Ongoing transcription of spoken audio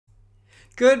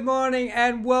Good morning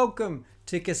and welcome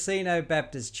to Casino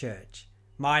Baptist Church.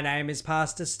 My name is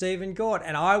Pastor Stephen Gord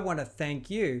and I want to thank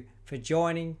you for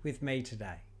joining with me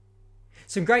today.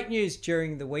 Some great news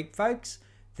during the week, folks.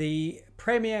 The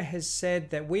Premier has said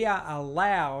that we are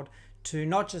allowed to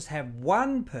not just have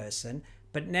one person,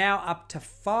 but now up to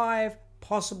 5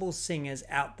 possible singers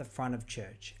out the front of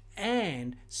church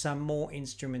and some more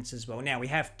instruments as well. Now we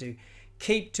have to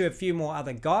keep to a few more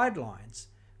other guidelines,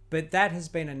 but that has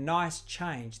been a nice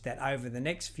change that over the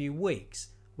next few weeks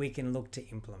we can look to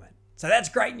implement. So that's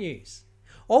great news.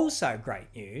 Also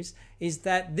great news is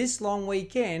that this long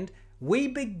weekend we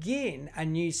begin a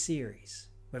new series.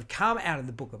 We've come out of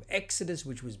the book of Exodus,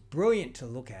 which was brilliant to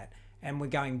look at, and we're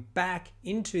going back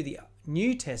into the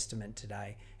New Testament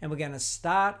today, and we're going to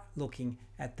start looking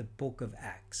at the book of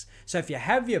Acts. So if you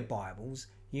have your Bibles,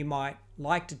 you might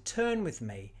like to turn with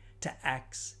me to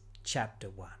Acts chapter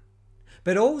 1.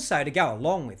 But also to go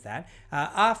along with that,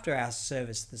 after our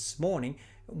service this morning,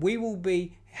 we will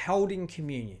be holding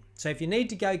communion. So if you need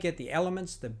to go get the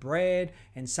elements, the bread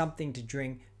and something to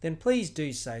drink, then please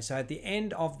do so. So at the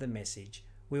end of the message,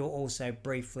 we will also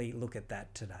briefly look at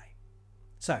that today.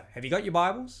 So have you got your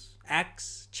Bibles?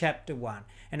 Acts chapter 1.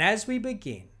 And as we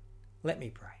begin, let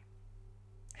me pray.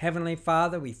 Heavenly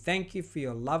Father, we thank you for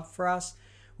your love for us.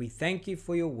 We thank you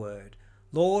for your word.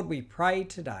 Lord, we pray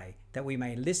today that we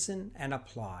may listen and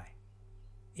apply.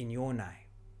 In your name,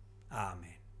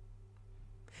 amen.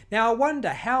 Now, I wonder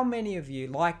how many of you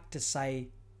like to say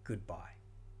goodbye.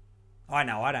 I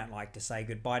know I don't like to say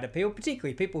goodbye to people,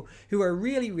 particularly people who are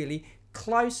really, really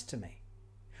close to me.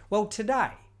 Well,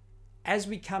 today, as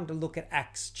we come to look at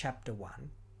Acts chapter 1,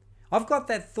 I've got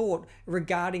that thought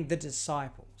regarding the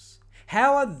disciples.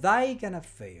 How are they going to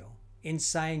feel in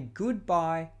saying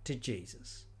goodbye to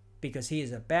Jesus? Because he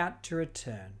is about to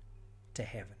return to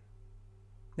heaven.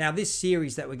 Now, this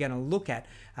series that we're going to look at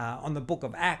on the book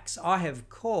of Acts, I have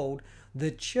called the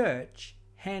Church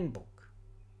Handbook.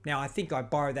 Now, I think I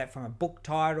borrowed that from a book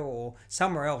title or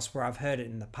somewhere else where I've heard it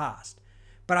in the past.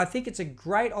 But I think it's a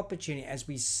great opportunity as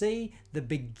we see the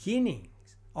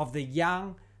beginnings of the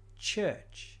young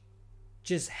church,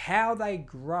 just how they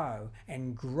grow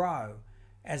and grow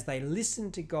as they listen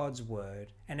to God's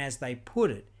word and as they put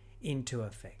it into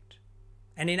effect.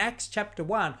 And in Acts chapter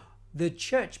 1, the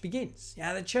church begins.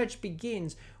 The church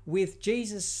begins with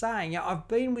Jesus saying, I've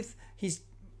been with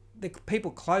the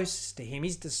people closest to him,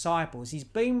 his disciples. He's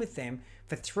been with them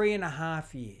for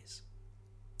 3.5 years.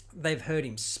 They've heard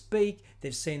him speak.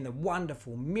 They've seen the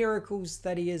wonderful miracles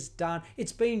that he has done.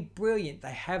 It's been brilliant.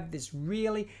 They have this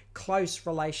really close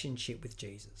relationship with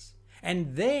Jesus.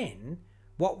 And then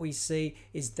what we see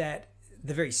is that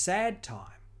the very sad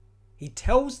time, he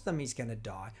tells them he's going to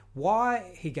die,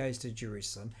 why he goes to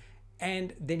Jerusalem,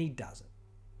 and then he does it.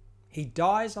 He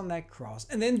dies on that cross,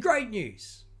 and then great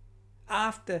news.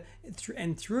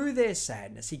 Through their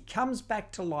sadness, he comes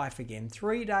back to life again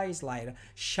 3 days later,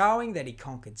 showing that he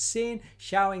conquered sin,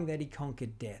 showing that he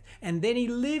conquered death. And then he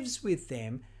lives with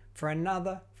them for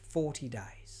another 40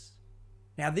 days.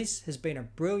 Now, this has been a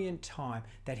brilliant time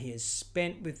that he has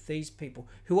spent with these people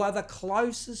who are the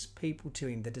closest people to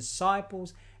him, the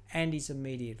disciples and his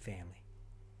immediate family.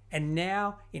 And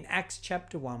now in Acts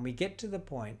chapter 1, we get to the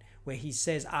point where he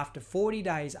says after 40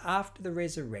 days after the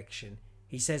resurrection,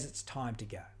 he says it's time to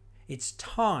go. It's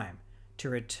time to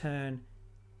return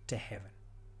to heaven.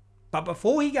 But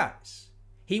before he goes,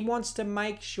 he wants to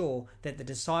make sure that the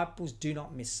disciples do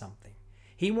not miss something.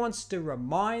 He wants to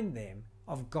remind them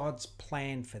of God's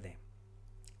plan for them.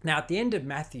 Now, at the end of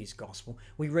Matthew's gospel,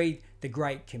 we read the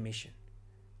Great Commission,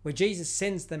 where Jesus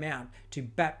sends them out to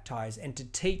baptize and to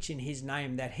teach in his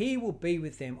name that he will be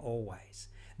with them always.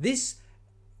 This,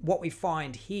 what we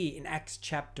find here in Acts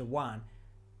chapter 1,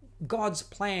 God's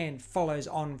plan follows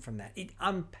on from that. It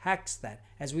unpacks that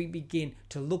as we begin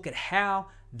to look at how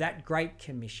that Great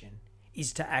Commission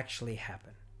is to actually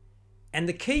happen. And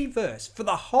the key verse for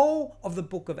the whole of the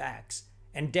book of Acts,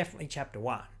 and definitely chapter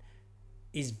 1,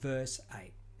 is verse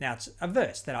 8. Now, it's a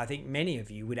verse that I think many of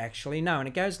you would actually know, and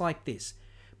it goes like this.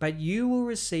 But you will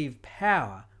receive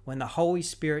power when the Holy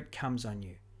Spirit comes on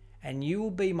you, and you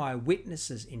will be my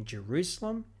witnesses in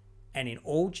Jerusalem and in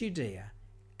all Judea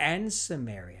and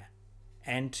Samaria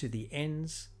and to the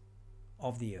ends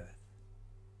of the earth.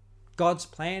 God's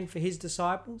plan for his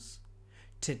disciples?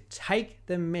 To take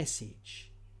the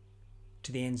message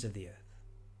to the ends of the earth.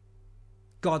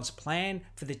 God's plan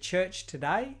for the church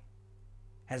today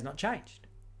has not changed.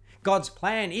 God's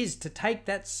plan is to take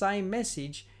that same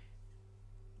message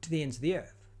to the ends of the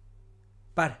earth.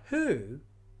 But who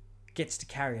gets to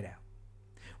carry it out?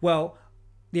 Well,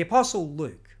 the Apostle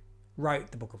Luke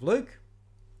wrote the book of Luke,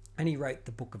 and he wrote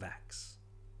the book of Acts.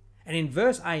 And in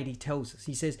verse 8, he tells us,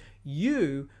 he says,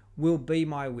 you will be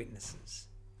my witnesses.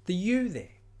 The you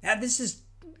there. Now, this is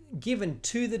given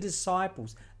to the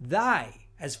disciples. They,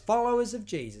 as followers of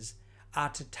Jesus, are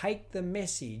to take the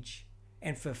message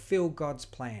and fulfill God's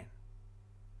plan.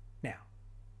 Now,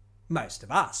 most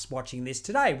of us watching this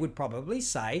today would probably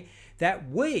say that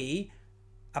we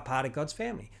are part of God's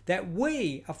family, that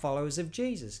we are followers of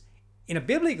Jesus. In a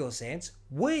biblical sense,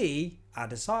 we are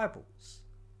disciples.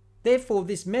 Therefore,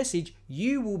 this message,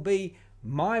 you will be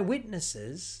my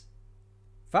witnesses,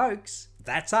 folks,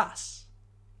 that's us.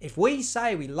 If we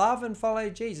say we love and follow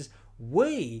Jesus,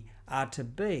 we are to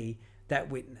be that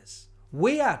witness.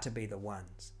 We are to be the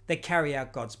ones that carry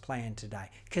out God's plan today.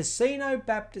 Casino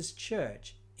Baptist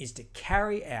Church is to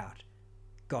carry out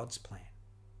God's plan.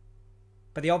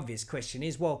 But the obvious question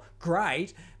is, well,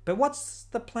 great, but what's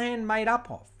the plan made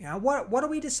up of? You know, what are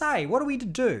we to say? What are we to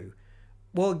do?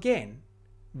 Well, again,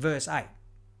 verse 8.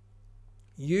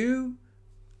 You,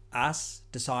 us,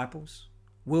 disciples,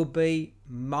 will be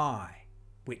my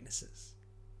witnesses.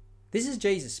 This is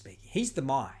Jesus speaking. He's the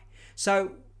my.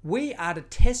 So we are to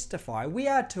testify, we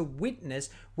are to witness,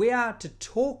 we are to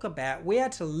talk about, we are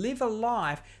to live a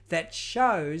life that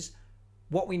shows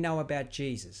what we know about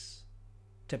Jesus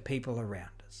to people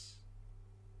around us.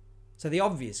 So the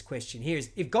obvious question here is,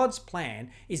 if God's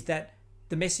plan is that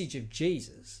the message of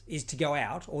Jesus is to go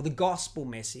out, or the gospel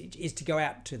message is to go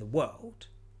out to the world,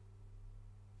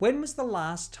 when was the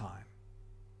last time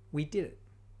we did it?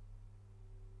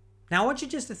 Now, I want you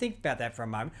just to think about that for a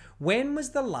moment. When was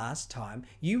the last time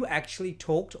you actually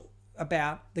talked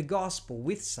about the gospel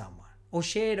with someone, or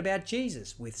shared about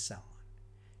Jesus with someone,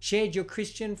 shared your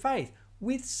Christian faith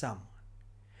with someone?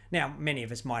 Now, many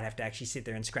of us might have to actually sit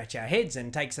there and scratch our heads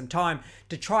and take some time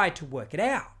to try to work it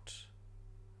out.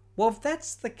 Well, if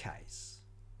that's the case,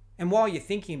 and while you're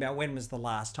thinking about when was the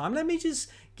last time, let me just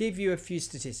give you a few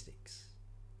statistics.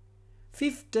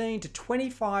 15 to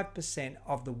 25%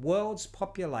 of the world's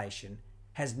population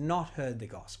has not heard the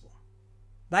gospel.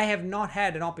 They have not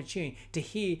had an opportunity to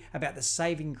hear about the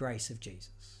saving grace of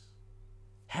Jesus.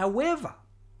 However,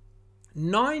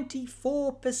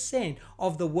 94%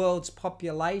 of the world's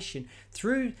population,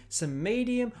 through some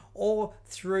medium or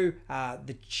through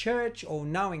the church or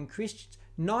knowing Christians,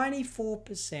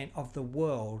 94% of the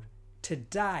world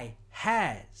today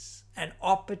has an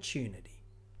opportunity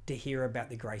to hear about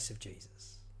the grace of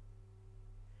Jesus.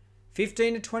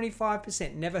 15 to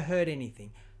 25% never heard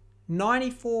anything.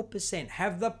 94%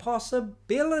 have the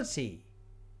possibility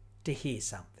to hear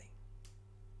something.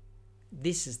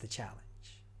 This is the challenge.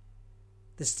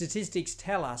 The statistics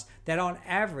tell us that on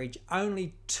average,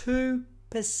 only 2%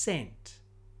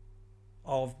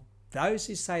 of those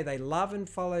who say they love and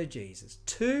follow Jesus,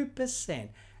 2%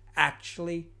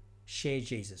 actually share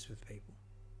Jesus with people.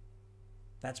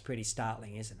 That's pretty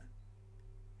startling, isn't it?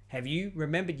 Have you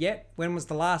remembered yet when was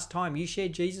the last time you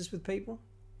shared Jesus with people?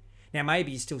 Now,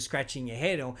 maybe you're still scratching your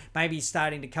head, or maybe you're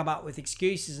starting to come up with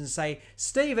excuses and say,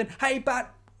 Stephen, hey,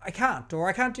 but I can't, or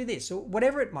I can't do this, or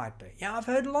whatever it might be. You know, I've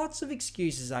heard lots of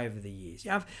excuses over the years. You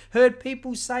know, I've heard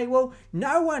people say, well,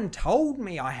 no one told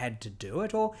me I had to do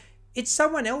it, or it's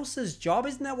someone else's job.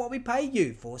 Isn't that what we pay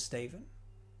you for, Stephen?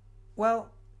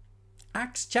 Well,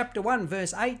 Acts chapter 1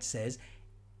 verse 8 says,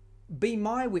 be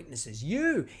my witnesses.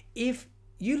 You, if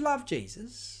you love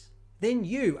Jesus, then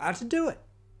you are to do it.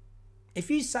 If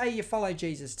you say you follow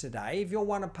Jesus today, if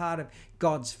you're a part of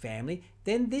God's family,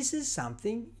 then this is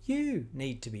something you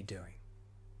need to be doing.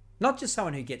 Not just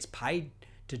someone who gets paid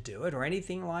to do it or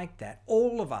anything like that.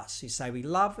 All of us who say we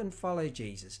love and follow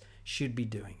Jesus should be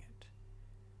doing it.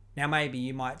 Now, maybe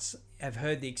you might have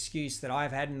heard the excuse that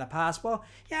I've had in the past. Well,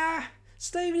 yeah,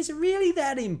 Stephen, is it really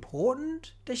that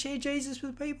important to share Jesus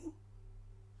with people?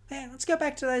 Man, let's go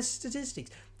back to those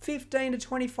statistics. 15 to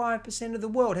 25% of the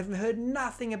world have heard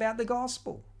nothing about the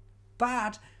gospel.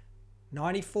 But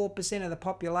 94% of the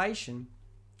population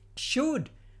should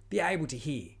be able to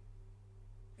hear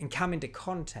and come into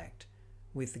contact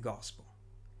with the gospel.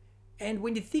 And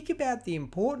when you think about the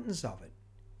importance of it,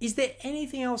 is there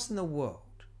anything else in the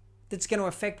world that's going to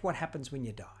affect what happens when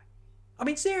you die? I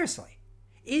mean, seriously,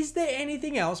 is there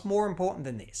anything else more important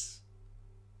than this?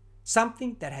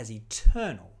 Something that has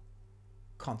eternal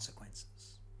consequences?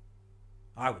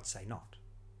 I would say not.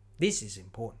 This is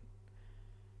important.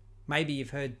 Maybe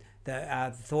you've heard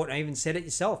the thought, and even said it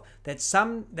yourself,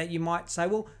 that you might say,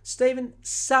 well, Stephen,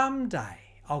 someday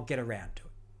I'll get around to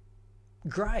it.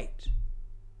 Great.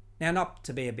 Now, not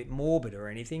to be a bit morbid or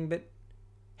anything, but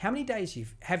how many days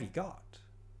have you got?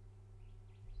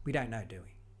 We don't know, do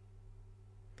we?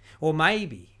 Or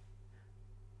maybe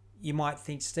you might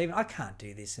think, Stephen, I can't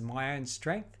do this in my own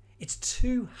strength. It's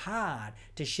too hard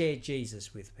to share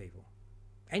Jesus with people.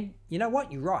 And you know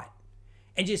what? You're right.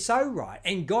 And you're so right.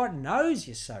 And God knows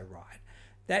you're so right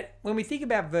that when we think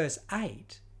about verse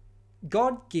 8,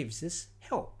 God gives us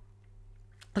help.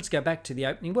 Let's go back to the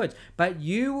opening words. But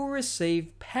you will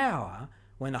receive power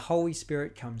when the Holy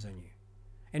Spirit comes on you.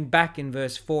 And back in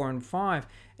verse 4 and 5,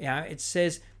 it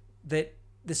says that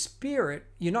the Spirit,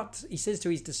 he says to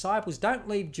his disciples, don't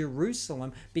leave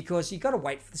Jerusalem because you've got to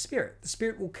wait for the Spirit. The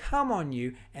Spirit will come on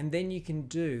you and then you can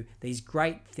do these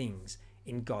great things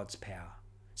in God's power.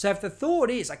 So if the thought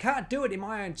is, I can't do it in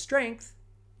my own strength,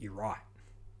 you're right.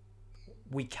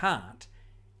 We can't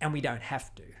and we don't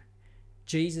have to.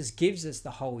 Jesus gives us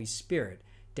the Holy Spirit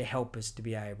to help us to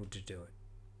be able to do it.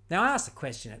 Now, I asked the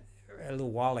question a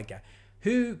little while ago,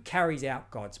 who carries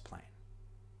out God's plan?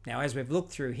 Now, as we've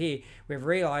looked through here, we've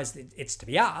realized that it's to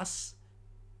be us,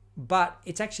 but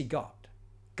it's actually God.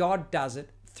 God does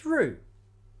it through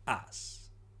us.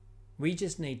 We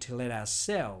just need to let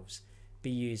ourselves be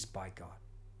used by God.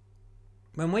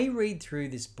 When we read through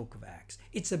this book of Acts,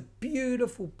 it's a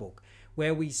beautiful book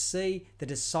where we see the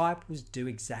disciples do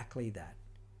exactly that.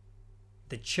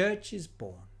 The church is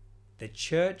born. The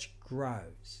church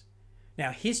grows.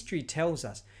 Now, history tells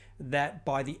us that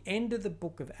by the end of the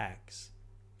book of Acts,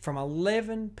 from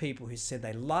 11 people who said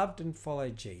they loved and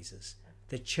followed Jesus,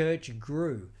 the church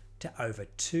grew to over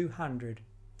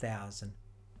 200,000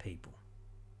 people.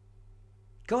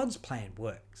 God's plan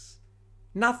works.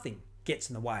 Nothing gets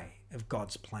in the way of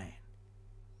God's plan.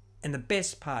 And the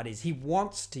best part is he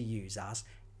wants to use us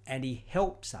and he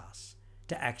helps us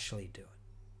to actually do it.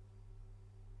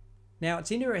 Now,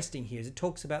 it's interesting here as it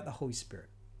talks about the Holy Spirit.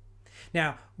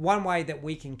 Now, one way that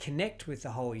we can connect with the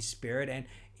Holy Spirit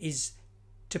is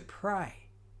to pray.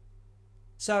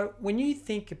 So when you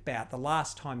think about the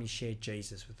last time you shared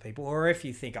Jesus with people, or if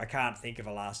you think, I can't think of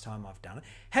a last time I've done it,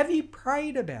 have you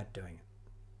prayed about doing it?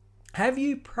 Have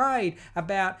you prayed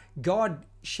about God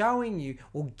showing you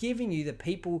or giving you the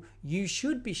people you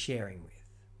should be sharing with?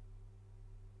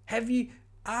 Have you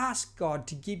asked God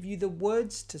to give you the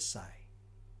words to say?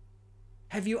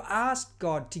 Have you asked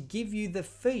God to give you the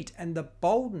feet and the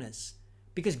boldness?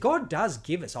 Because God does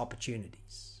give us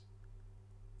opportunities.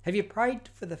 Have you prayed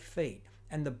for the feet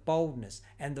and the boldness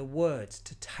and the words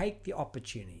to take the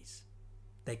opportunities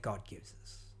that God gives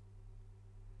us?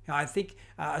 Now, I think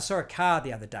I saw a car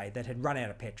the other day that had run out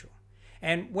of petrol.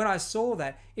 And when I saw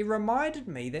that, it reminded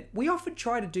me that we often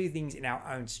try to do things in our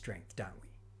own strength, don't we?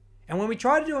 And when we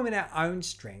try to do them in our own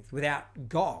strength without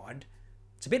God,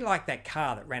 it's a bit like that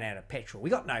car that ran out of petrol.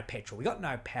 We got no petrol. We got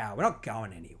no power. We're not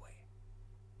going anywhere.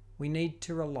 We need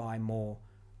to rely more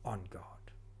on God.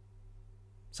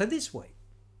 So this week,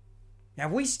 now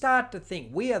if we start to think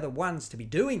we are the ones to be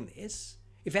doing this,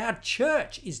 if our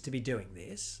church is to be doing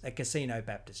this at Casino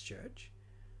Baptist Church,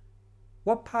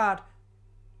 what part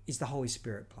is the Holy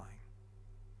Spirit playing?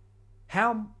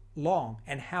 How long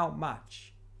and how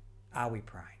much are we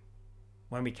praying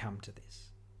when we come to this?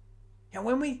 Now,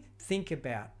 when we think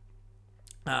about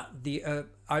the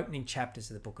opening chapters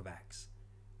of the book of Acts,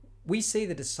 we see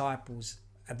the disciples,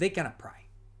 they're going to pray.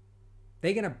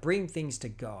 They're going to bring things to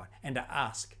God and to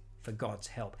ask for God's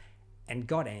help, and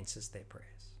God answers their prayers.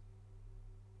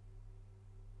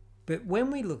 But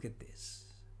when we look at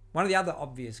this, one of the other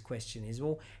obvious questions is,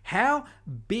 well, how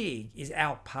big is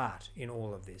our part in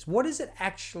all of this? What does it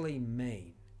actually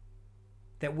mean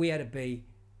that we are to be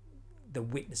the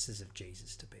witnesses of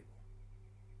Jesus to people?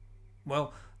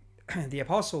 Well, the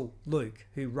Apostle Luke,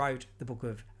 who wrote the book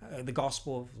of the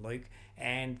Gospel of Luke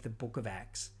and the book of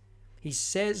Acts, he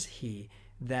says here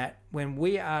that when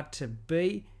we are to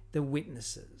be the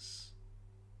witnesses,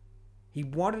 he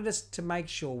wanted us to make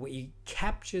sure we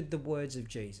captured the words of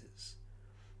Jesus,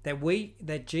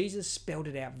 that Jesus spelled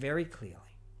it out very clearly.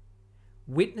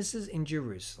 Witnesses in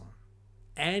Jerusalem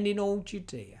and in all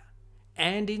Judea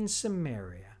and in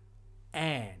Samaria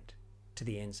and to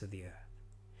the ends of the earth.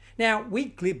 Now, we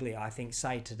glibly, I think,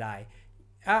 say today,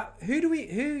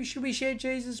 who should we share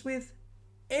Jesus with?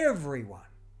 Everyone.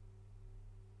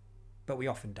 But we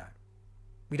often don't.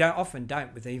 We often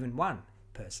don't with even one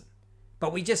person.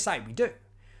 But we just say we do.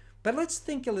 But let's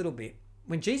think a little bit.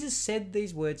 When Jesus said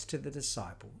these words to the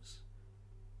disciples,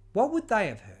 what would they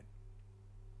have heard?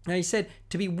 Now, he said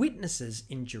to be witnesses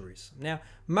in Jerusalem. Now,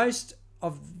 most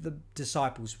of the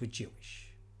disciples were Jewish.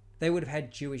 They would have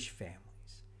had Jewish families.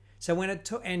 So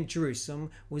and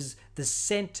Jerusalem was the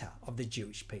center of the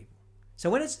Jewish people. So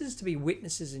when it says to be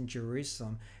witnesses in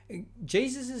Jerusalem,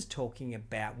 Jesus is talking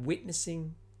about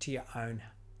witnessing to your own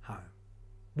home,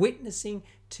 witnessing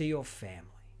to your family.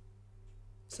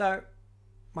 So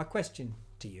my question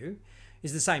to you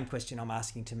is the same question I'm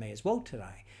asking to me as well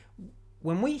today.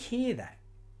 When we hear that,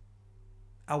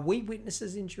 are we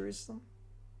witnesses in Jerusalem?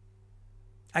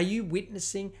 Are you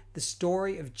witnessing the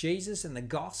story of Jesus and the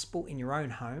gospel in your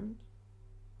own home?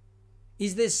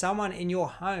 Is there someone in your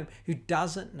home who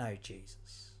doesn't know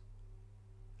Jesus?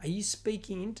 Are you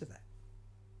speaking into that?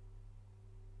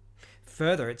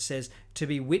 Further, it says to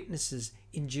be witnesses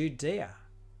in Judea.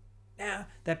 Now,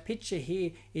 that picture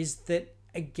here is that,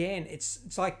 again, it's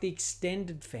like the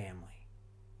extended family.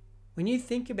 When you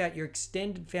think about your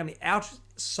extended family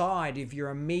outside of your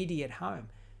immediate home,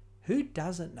 who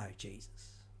doesn't know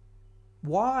Jesus?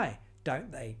 Why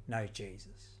don't they know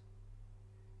Jesus?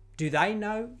 Do they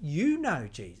know you know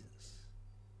Jesus?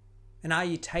 And are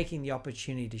you taking the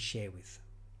opportunity to share with them?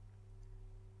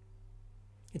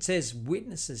 It says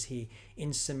witnesses here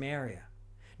in Samaria.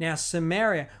 Now,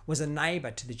 Samaria was a neighbor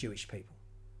to the Jewish people.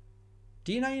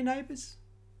 Do you know your neighbors?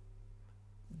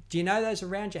 Do you know those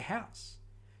around your house?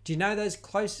 Do you know those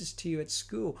closest to you at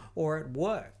school or at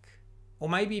work? Or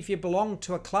maybe if you belong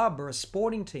to a club or a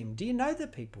sporting team, do you know the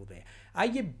people there? Are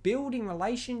you building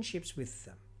relationships with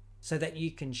them so that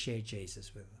you can share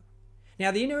Jesus with them?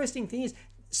 Now, the interesting thing is,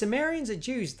 Samaritans are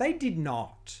Jews. They did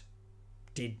not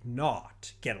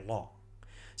get along.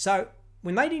 So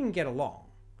when they didn't get along,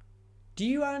 do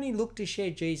you only look to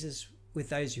share Jesus with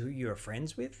those who you are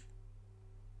friends with?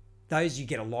 Those you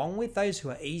get along with? Those who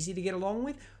are easy to get along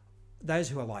with? Those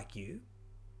who are like you?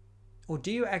 Or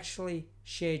do you actually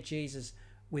share Jesus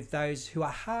with those who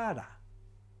are harder?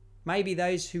 Maybe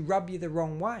those who rub you the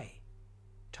wrong way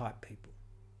type people.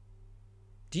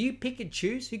 Do you pick and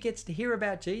choose who gets to hear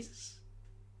about Jesus?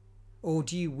 Or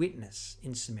do you witness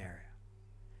in Samaria?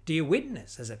 Do you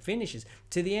witness, as it finishes,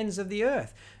 to the ends of the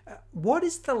earth? What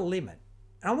is the limit?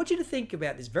 And I want you to think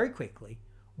about this very quickly.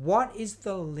 What is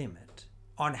the limit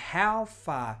on how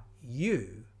far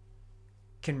you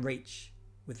can reach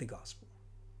with the gospel?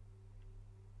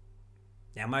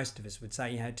 Now, most of us would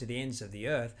say, to the ends of the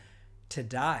earth.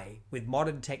 Today, with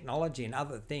modern technology and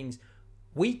other things,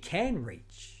 we can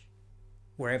reach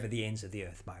wherever the ends of the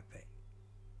earth might be.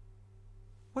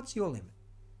 What's your limit?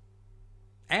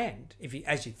 And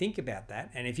as you think about that,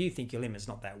 and if you think your limit's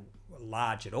not that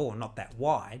large at all, not that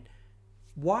wide,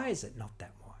 why is it not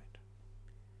that wide?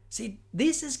 See,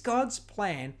 this is God's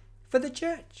plan for the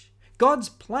church. God's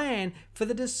plan for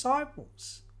the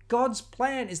disciples. God's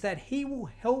plan is that He will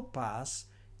help us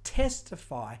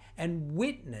testify and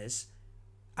witness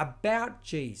about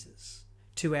Jesus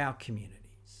to our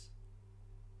communities.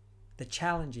 The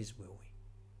challenge is, will we?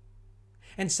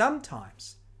 And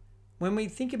sometimes, when we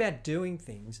think about doing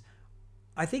things,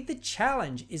 I think the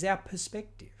challenge is our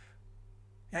perspective.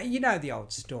 Now, you know the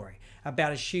old story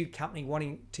about a shoe company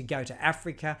wanting to go to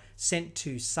Africa, sent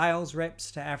 2 sales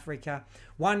reps to Africa.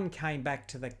 One came back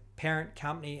to the parent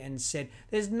company and said,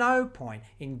 there's no point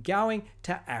in going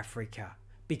to Africa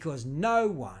because no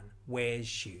one wears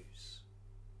shoes.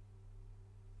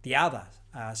 The other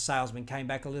salesman came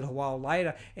back a little while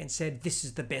later and said, this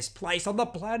is the best place on the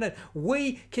planet.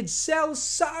 We can sell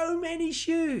so many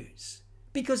shoes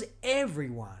because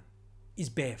everyone is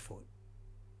barefoot.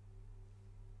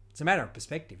 It's a matter of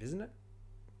perspective, isn't it?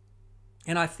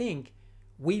 And I think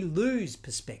we lose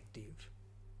perspective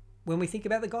when we think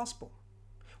about the gospel.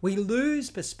 We lose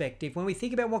perspective when we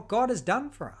think about what God has done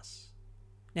for us.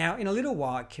 Now, in a little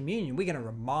while at communion, we're going to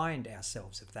remind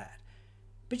ourselves of that.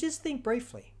 But just think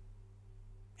briefly.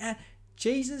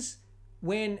 Jesus,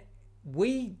 when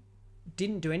we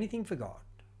didn't do anything for God,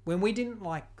 when we didn't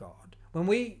like God, when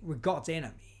we were God's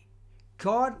enemy,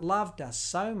 God loved us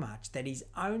so much that His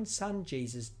own Son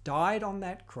Jesus died on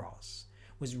that cross,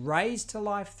 was raised to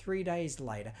life 3 days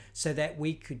later so that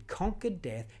we could conquer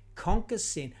death, conquer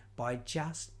sin by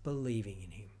just believing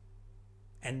in Him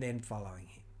and then following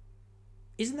Him.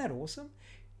 Isn't that awesome?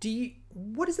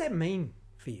 What does that mean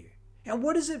for you? And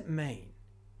what does it mean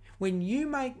when you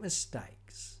make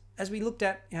mistakes? As we looked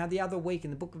at the other week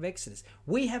in the book of Exodus,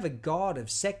 we have a God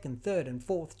of second, third, and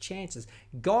fourth chances.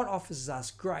 God offers us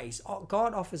grace.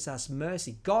 God offers us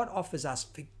mercy. God offers us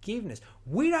forgiveness.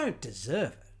 We don't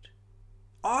deserve it.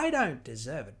 I don't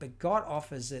deserve it, but God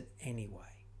offers it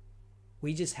anyway.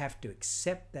 We just have to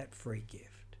accept that free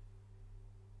gift.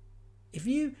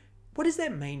 What does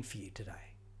that mean for you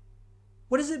today?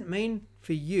 What does it mean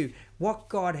for you, what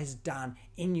God has done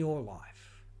in your life?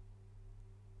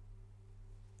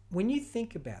 When you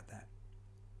think about that,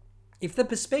 if the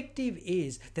perspective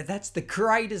is that that's the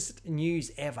greatest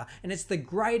news ever and it's the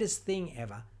greatest thing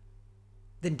ever,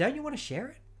 then don't you want to share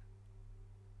it?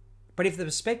 But if the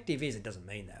perspective is it doesn't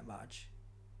mean that much,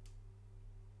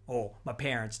 or my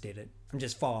parents did it, I'm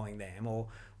just following them, or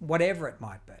whatever it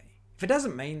might be. If it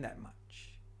doesn't mean that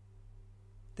much,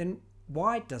 then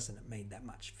why doesn't it mean that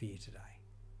much for you today?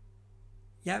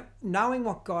 Knowing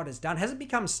what God has done, has it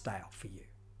become stale for you?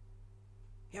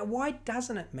 Why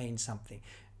doesn't it mean something?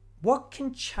 What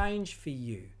can change for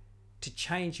you to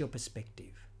change your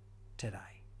perspective today?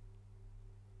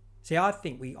 See, I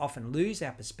think we often lose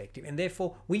our perspective, and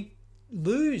therefore we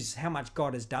lose how much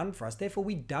God has done for us. Therefore,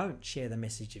 we don't share the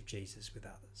message of Jesus with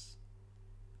others.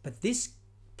 But this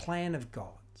plan of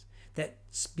God's that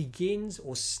begins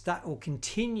or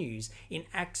continues in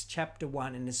Acts chapter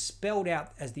 1 and is spelled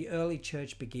out as the early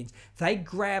church begins, they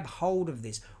grab hold of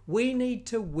this. We need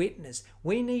to witness.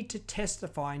 We need to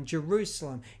testify in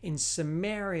Jerusalem, in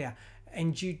Samaria,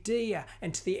 and Judea,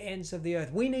 and to the ends of the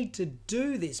earth. We need to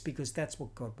do this because that's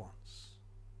what God wants.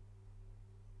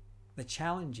 The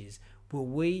challenge is, will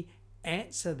we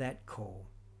answer that call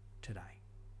today?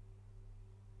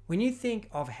 When you think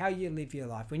of how you live your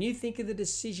life, when you think of the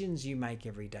decisions you make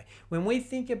every day, when we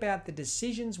think about the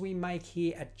decisions we make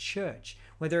here at church,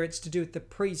 whether it's to do with the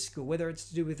preschool, whether it's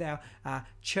to do with our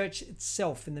church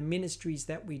itself and the ministries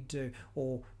that we do,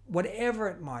 or whatever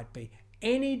it might be,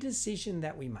 any decision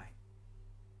that we make,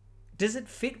 does it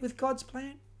fit with God's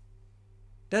plan?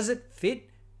 Does it fit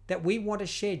that we want to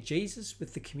share Jesus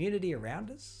with the community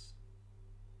around us?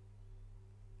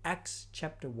 Acts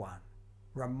chapter 1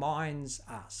 reminds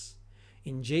us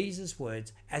in Jesus'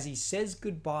 words as he says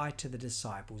goodbye to the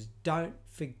disciples, don't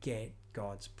forget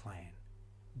God's plan.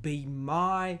 Be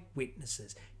my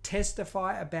witnesses.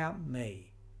 Testify about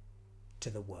me to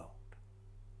the world.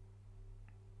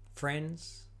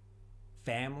 Friends,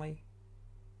 family,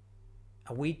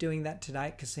 are we doing that today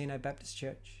at Casino Baptist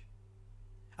Church?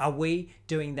 Are we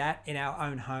doing that in our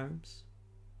own homes,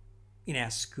 in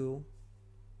our school,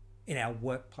 in our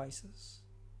workplaces,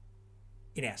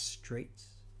 in our streets?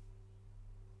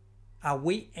 Are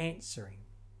we answering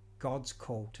God's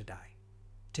call today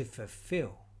to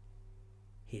fulfill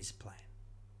his plan?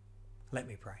 Let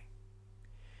me pray.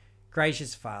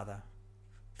 Gracious Father,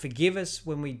 forgive us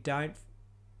when we don't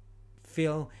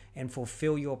feel and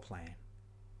fulfill your plan.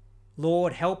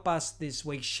 Lord, help us this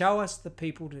week. Show us the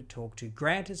people to talk to.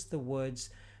 Grant us the words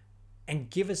and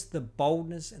give us the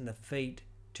boldness and the feet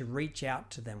to reach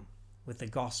out to them with the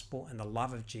gospel and the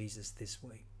love of Jesus this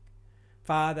week.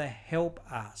 Father, help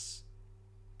us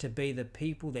to be the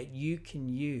people that you can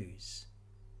use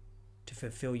to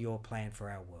fulfill your plan for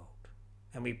our world.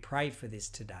 And we pray for this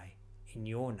today in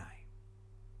your name.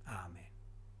 Amen.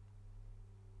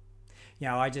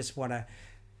 I just want to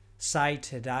say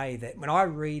today that when I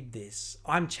read this,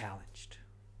 I'm challenged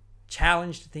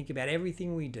to think about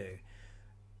everything we do.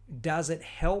 Does it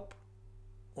help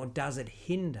or does it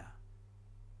hinder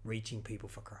reaching people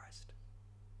for Christ?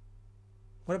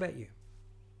 What about you?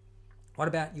 What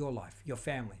about your life, your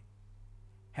family,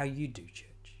 how you do church?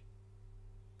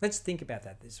 Let's think about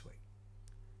that this week.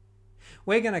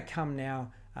 We're going to come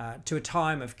now to a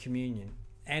time of communion,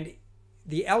 and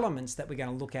the elements that we're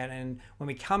going to look at, and when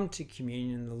we come to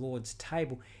communion, the Lord's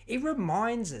table, it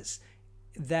reminds us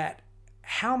that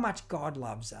how much God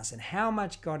loves us and how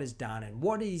much God has done and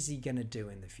what is he going to do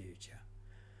in the future.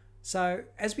 So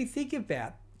as we think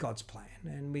about God's plan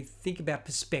and we think about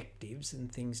perspectives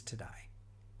and things today,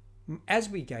 as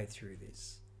we go through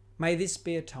this, may this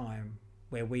be a time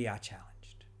where we are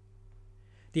challenged.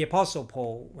 The Apostle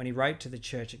Paul, when he wrote to the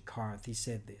church at Corinth, he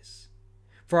said this,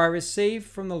 "For I received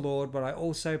from the Lord what I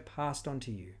also passed on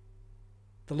to you.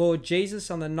 The Lord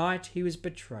Jesus, on the night he was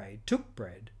betrayed, took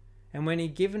bread, and when he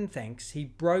had given thanks, he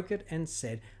broke it and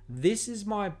said, 'This is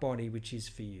my body which is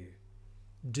for you.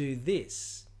 Do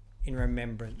this in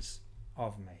remembrance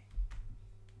of me.'"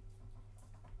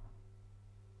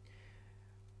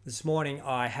 This morning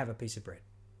I have a piece of bread.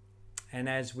 And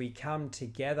as we come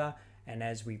together and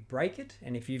as we break it,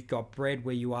 and if you've got bread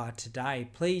where you are today,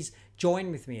 please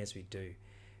join with me as we do.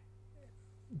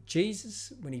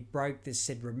 Jesus, when he broke this,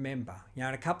 said, remember, in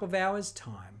a couple of hours'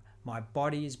 time, my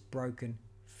body is broken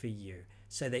for you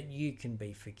so that you can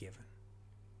be forgiven.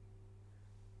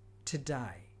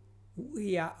 Today,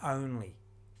 we are only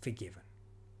forgiven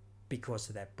because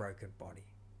of that broken body.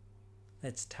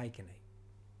 Let's take and eat.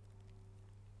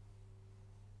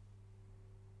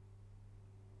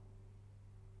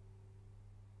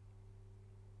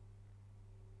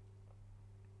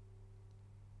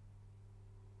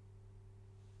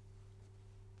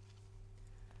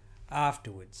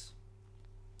 Afterwards,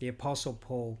 the Apostle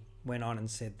Paul went on and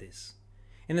said this,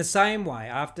 "In the same way,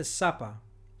 after supper,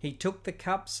 he took the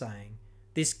cup, saying,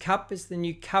 'This cup is the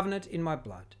new covenant in my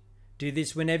blood. Do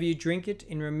this whenever you drink it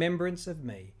in remembrance of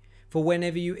me. For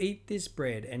whenever you eat this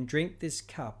bread and drink this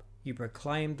cup, you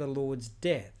proclaim the Lord's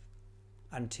death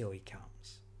until he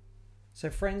comes. So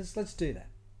friends, let's do that.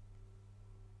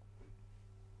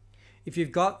 If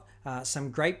you've got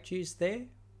some grape juice there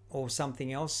or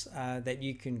something else that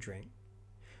you can drink,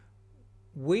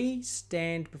 we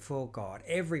stand before God.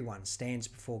 Everyone stands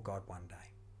before God one day.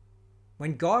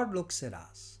 When God looks at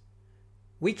us,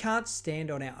 we can't stand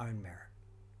on our own merit.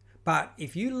 But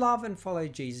if you love and follow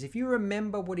Jesus, if you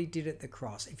remember what he did at the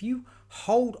cross, if you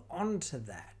hold on to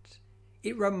that,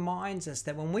 it reminds us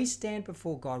that when we stand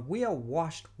before God, we are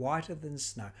washed whiter than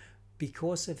snow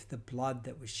because of the blood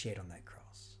that was shed on that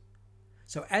cross.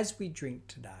 So as we drink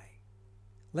today,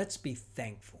 let's be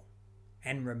thankful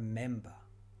and remember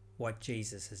what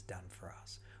Jesus has done for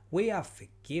us. We are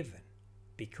forgiven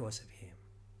because of him.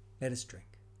 Let us drink.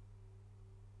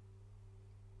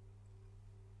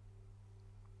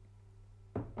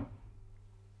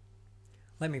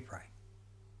 Let me pray.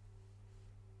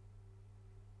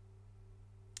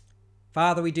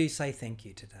 Father, we do say thank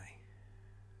you today.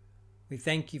 We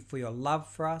thank you for your love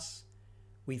for us.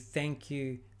 We thank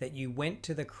you that you went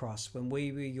to the cross when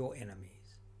we were your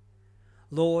enemies.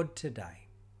 Lord, today,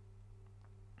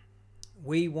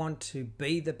 we want to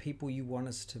be the people you want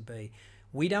us to be.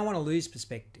 We don't want to lose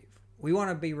perspective. We want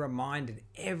to be reminded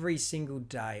every single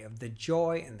day of the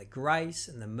joy and the grace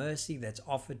and the mercy that's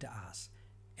offered to us.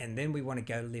 And then we want to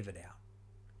go live it out.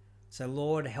 So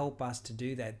Lord, help us to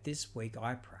do that this week,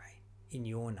 I pray, in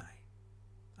your name.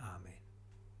 Amen.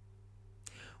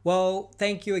 Well,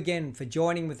 thank you again for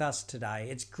joining with us today.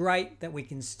 It's great that we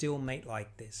can still meet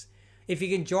like this. If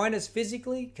you can join us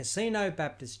physically, Casino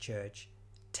Baptist Church,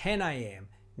 10 a.m.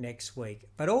 next week,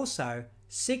 but also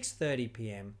 6:30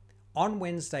 p.m. on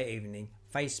Wednesday evening,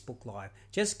 Facebook Live.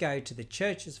 Just go to the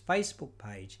church's Facebook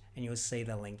page and you'll see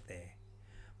the link there.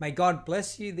 May God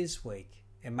bless you this week,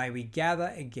 and may we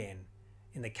gather again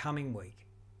in the coming week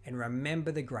and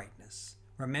remember the greatness,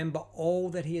 remember all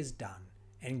that he has done,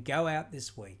 and go out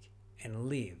this week and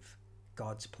live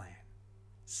God's plan.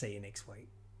 See you next week.